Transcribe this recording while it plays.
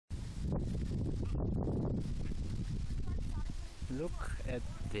look at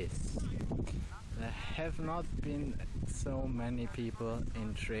this. There have not been so many people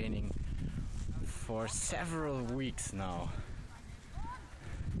in training for several weeks now.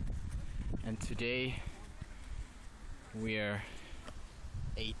 And today we're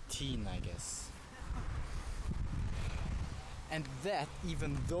 18, I guess. And that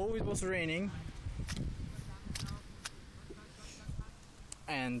even though it was raining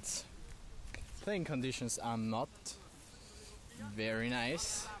and playing conditions are not very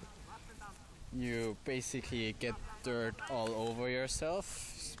nice. You basically get dirt all over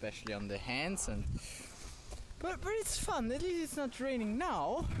yourself, especially on the hands, but it's fun. At least it's not raining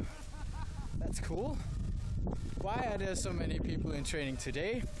now. That's cool. Why are there so many people in training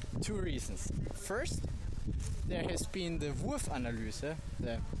today? Two reasons. First, there has been the Wurfanalyse,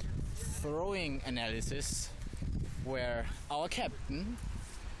 the throwing analysis, where our captain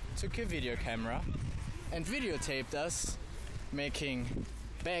took a video camera and videotaped us making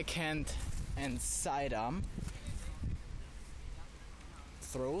backhand and sidearm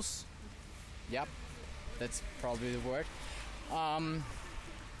throws. Yep, that's probably the word.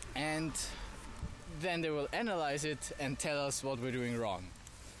 And then they will analyze it and tell us what we're doing wrong.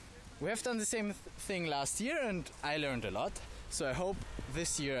 We have done the same thing last year and I learned a lot. So I hope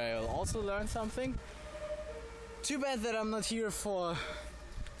this year I'll also learn something. Too bad that I'm not here for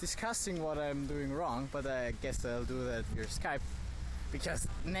discussing what I'm doing wrong, but I guess I'll do that via Skype. Because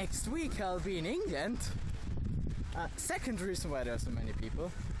next week I'll be in England. Second reason why there are so many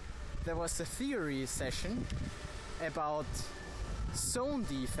people. There was a theory session about zone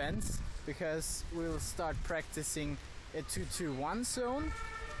defense, because we'll start practicing a 2-2-1 zone.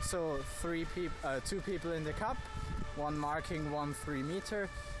 So two people in the cup, one marking, one 3 meter,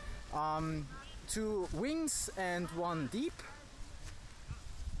 2 wings and 1 deep.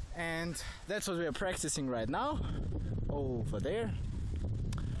 And that's what we are practicing right now, over there.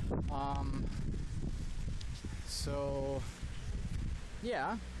 So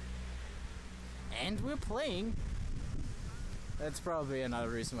yeah, and we're playing. That's probably another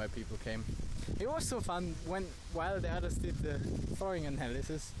reason why people came. It was so fun while the others did the throwing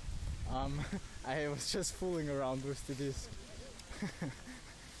analysis. I was just fooling around with the disc,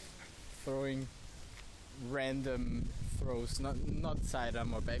 throwing random throws, not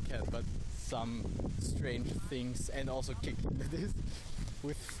sidearm or backhand, but some strange things, and also kicking the disc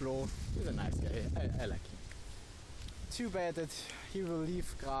with Flo. He's a nice guy. I like him. Too bad that he will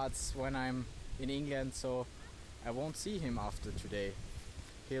leave Graz when I'm in England, so I won't see him after today.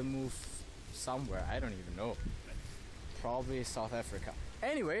 He'll move somewhere, I don't even know. Probably South Africa.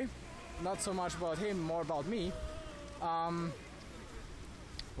 Anyway, not so much about him, more about me.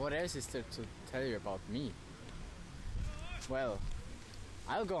 What else is there to tell you about me? Well,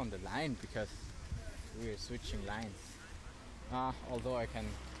 I'll go on the line because we're switching lines. Although I can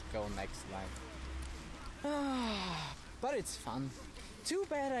go next line. But it's fun. Too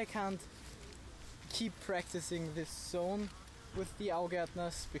bad I can't keep practicing this zone with the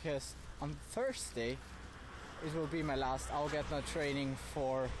Augärtners, because on Thursday it will be my last Augärtner training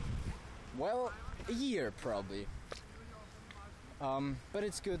for, well, a year probably. But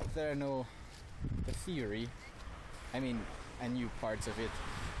it's good that I know the theory. I mean, I knew parts of it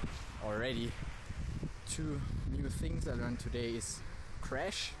already. 2 new things I learned today is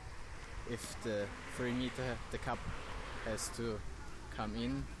crash. If the 3 meter, the cup has to come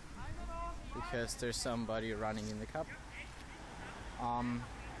in because there's somebody running in the cup.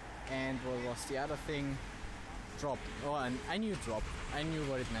 And what was the other thing? Drop. Oh, and I knew drop. I knew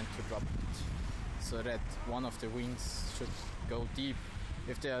what it meant to drop it. So that one of the wings should go deep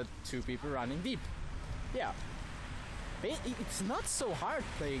if there are 2 people running deep. Yeah. It's not so hard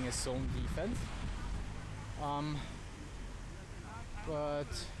playing a zone defense.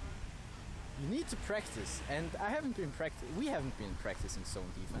 But you need to practice, and we haven't been practicing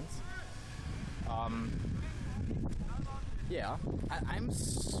zone defense. Yeah, I'm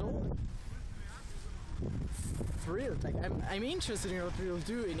so thrilled. Like I'm interested in what we'll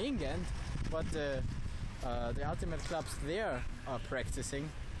do in England, but the ultimate clubs there are practicing,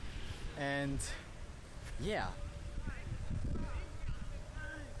 and yeah.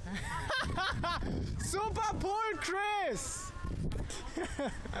 Super pull, Chris!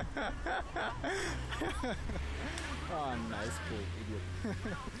 Oh, nice pull, idiot.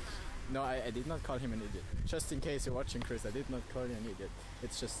 No, I did not call him an idiot. Just in case you're watching, Chris, I did not call you an idiot.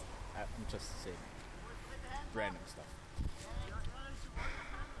 It's just, I'm just saying random stuff.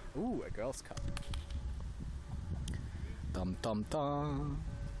 Ooh, a girl's cup. Dum dum dum.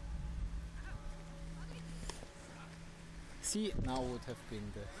 See, now would have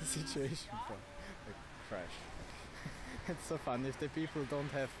been the situation for a crash. It's so fun. If the people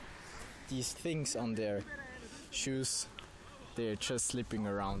don't have these things on their shoes, they're just slipping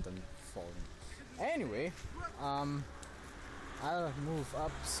around and falling. Anyway, I'll move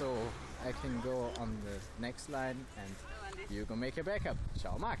up so I can go on the next line and you go make a backup.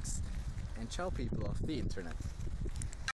 Ciao Max, and ciao people of the internet.